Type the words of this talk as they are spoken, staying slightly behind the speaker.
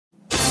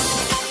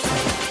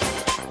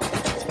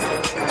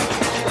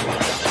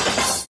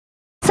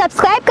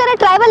Subscribe करें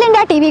tribal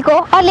India TV को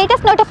और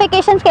लेटेस्ट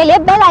नोटिफिकेशंस के लिए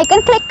बेल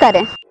आइकन क्लिक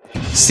करें।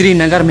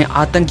 श्रीनगर में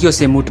आतंकियों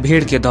से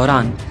मुठभेड़ के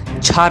दौरान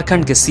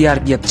झारखंड के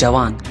सीआरपीएफ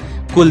जवान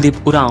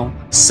कुलदीप उरांव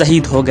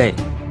शहीद हो गए।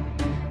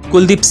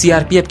 कुलदीप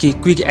सीआरपीएफ की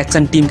क्विक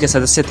एक्शन टीम के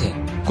सदस्य थे।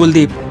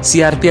 कुलदीप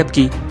सीआरपीएफ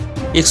की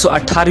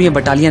 118वीं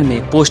बटालियन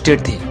में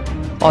पोस्टेड थे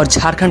और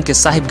झारखंड के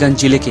साहिबगंज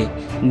जिले के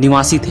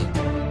निवासी थे।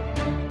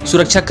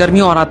 सुरक्षा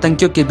कर्मियों और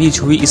आतंकियों के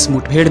बीच हुई इस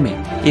मुठभेड़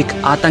में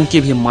एक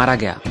आतंकी भी मारा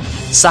गया।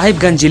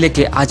 साहिबगंज जिले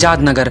के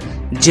आजाद नगर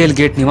जेल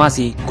गेट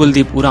निवासी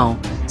कुलदीप उरांव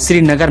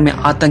श्रीनगर में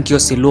आतंकियों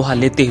से लोहा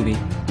लेते हुए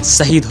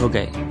शहीद हो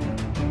गए।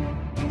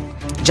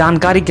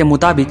 जानकारी के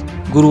मुताबिक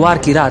गुरुवार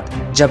की रात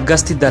जब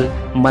गश्ती दल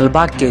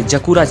मलबाग के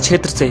जकूरा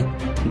क्षेत्र से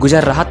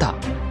गुजर रहा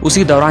था,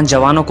 उसी दौरान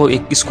जवानों को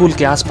एक स्कूल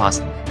के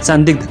आसपास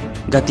संदिग्ध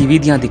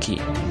गतिविधियां दिखी।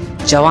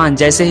 जवान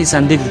जैसे ही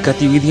संदिग्ध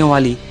गतिविधियों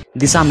वाली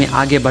दिशा में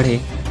आगे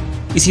बढ़े,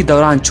 इसी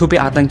दौरान छुपे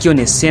आतंकियों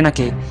ने सेना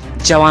के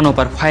जवानों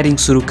पर फायरिंग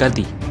शुरू कर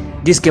दी,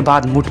 जिसके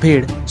बाद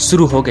मुठभेड़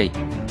शुरू हो गई।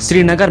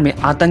 श्रीनगर में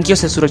आतंकियों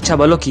से सुरक्षा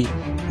बलों की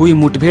हुई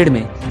मुठभेड़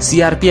में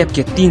सीआरपीएफ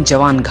के 3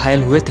 जवान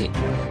घायल हुए थे।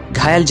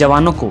 घायल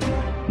जवानों को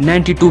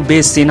 92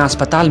 बेस सेना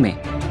अस्पताल में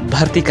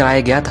भर्ती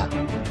कराया गया था।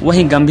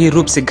 वहीं गंभीर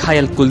रूप से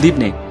घायल कुलदीप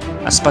ने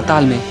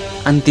अस्पताल में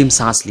अंतिम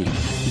सांस ली।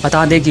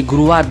 बता दें कि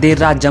गुरुवार देर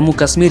रात जम्मू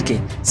कश्मीर के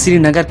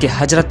श्रीनगर के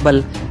हजरत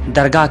बल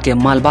दरगाह के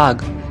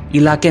मालबाग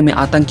इलाके में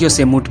आतंकियों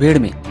से मुठभेड़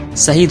में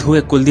शहीद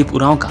हुए कुलदीप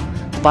उरांव का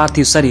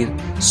पार्थिव शरीर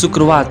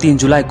शुक्रवार 3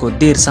 जुलाई को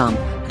देर शाम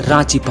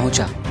रांची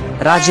पहुंचा।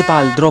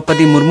 राज्यपाल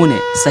द्रौपदी मुर्मू ने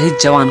शहीद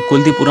जवान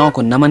कुलदीप उरांव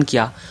को नमन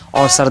किया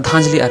और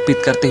श्रद्धांजलि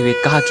अर्पित करते हुए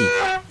कहा कि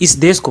इस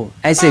देश को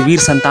ऐसे वीर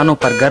संतानों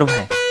पर गर्व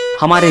है।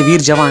 हमारे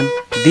वीर जवान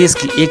देश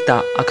की एकता,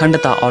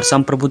 अखंडता और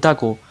संप्रभुता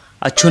को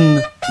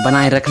अक्षुण्ण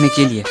बनाए रखने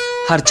के लिए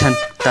हर क्षण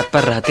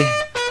तत्पर रहते हैं।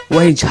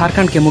 वहीं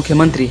झारखंड के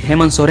मुख्यमंत्री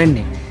हेमंत सोरेन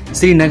ने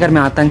श्रीनगर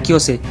में आतंकियों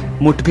से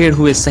मुठभेड़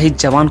हुए शहीद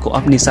जवान को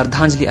अपनी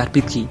श्रद्धांजलि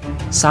अर्पित की,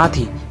 साथ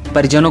ही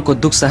परिजनों को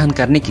दुख सहन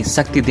करने की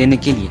शक्ति देने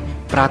के लिए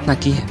प्रार्थना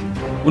की है।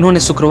 उन्होंने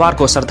शुक्रवार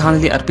को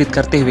श्रद्धांजलि अर्पित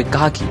करते हुए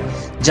कहा कि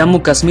जम्मू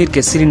कश्मीर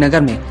के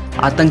श्रीनगर में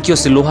आतंकियों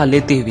से लोहा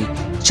लेते हुए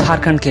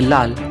झारखंड के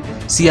लाल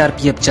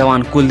सीआरपीएफ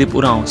जवान कुलदीप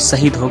उरांव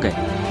शहीद हो गए।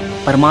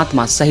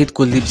 परमात्मा शहीद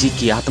कुलदीप जी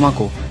की आत्मा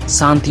को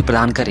शांति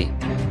प्रदान करे,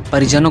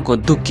 परिजनों को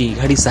दुख की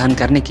घड़ी सहन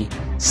करने की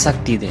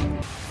शक्ति दे।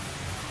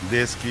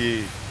 देश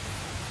की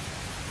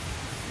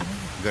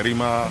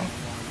गरिमा,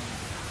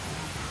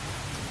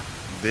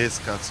 देश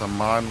का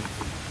सम्मान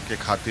के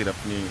खातिर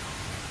अपनी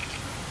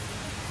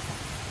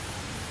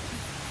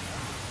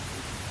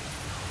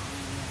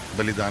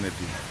बलिदान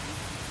दी।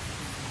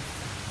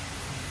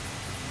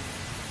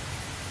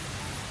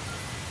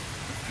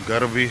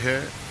 गर्व भी है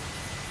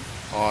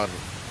और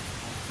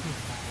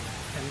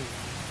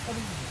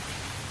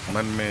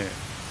मन में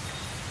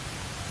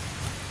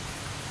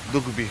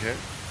दुख भी है,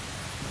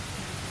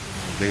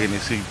 लेकिन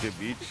इसी के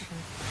बीच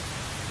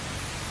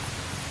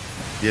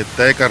ये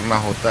तय करना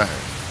होता है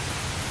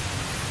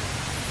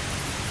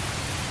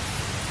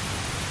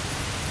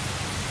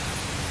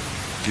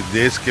कि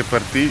देश के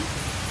प्रति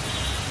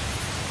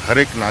हर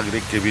एक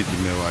नागरिक की भी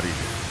जिम्मेवारी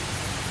है।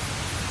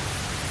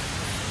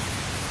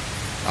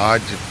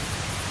 आज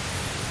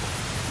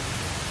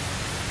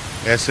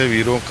ऐसे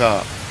वीरों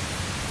का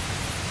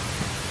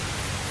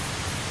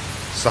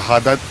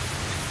शहादत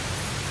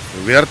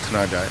व्यर्थ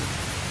ना जाए,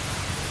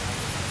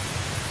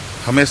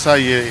 हमेशा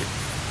ये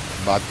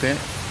बातें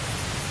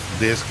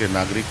देश के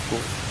नागरिक को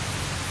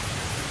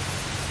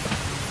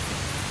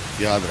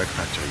याद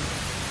रखना चाहिए।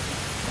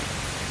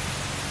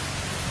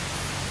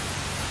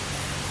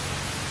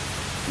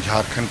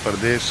 झारखंड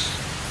प्रदेश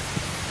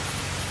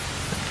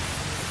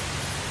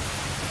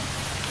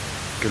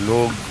के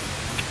लोग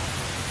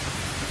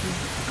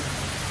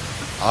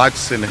आज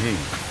से नहीं,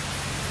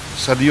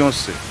 सदियों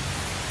से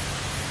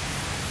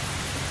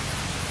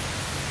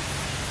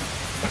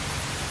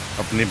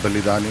अपनी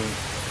बलिदानी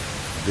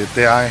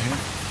देते आए हैं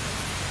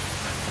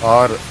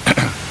और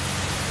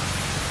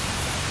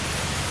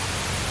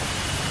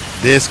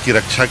देश की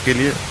रक्षा के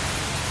लिए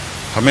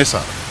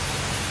हमेशा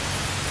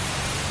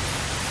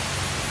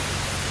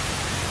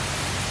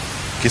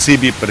किसी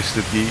भी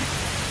परिस्थिति,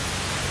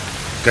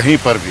 कहीं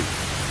पर भी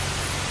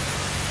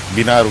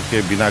बिना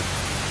रुके, बिना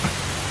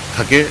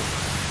थके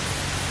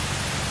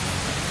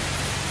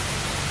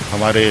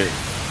हमारे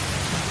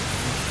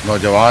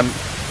नौजवान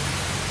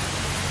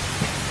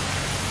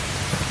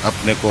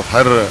अपने को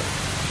हर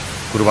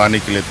कुर्बानी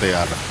के लिए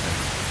तैयार रखते हैं।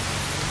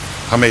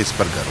 हमें इस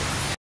पर गर्व है।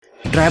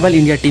 ट्राइबल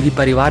इंडिया टीवी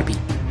परिवार भी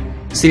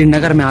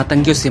श्रीनगर में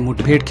आतंकियों से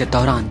मुठभेड़ के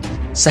दौरान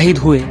शहीद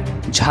हुए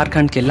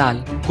झारखंड के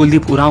लाल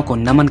कुलदीप उरांव को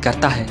नमन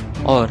करता है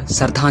और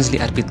श्रद्धांजलि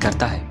अर्पित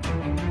करता है।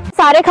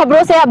 सारे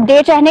खबरों से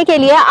अपडेट रहने के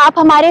लिए आप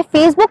हमारे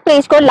फेसबुक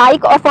पेज को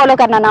लाइक और फॉलो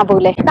करना ना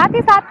भूलें। साथ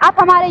ही साथ आप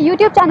हमारे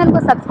यूट्यूब चैनल को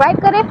सब्सक्राइब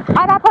करें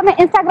और आप हमें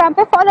इंस्टाग्राम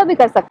पे फॉलो भी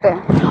कर सकते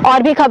हैं।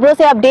 और भी खबरों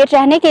से अपडेट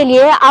रहने के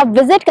लिए आप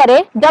विजिट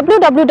करें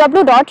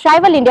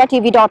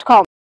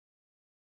www.tribalindiatv.com।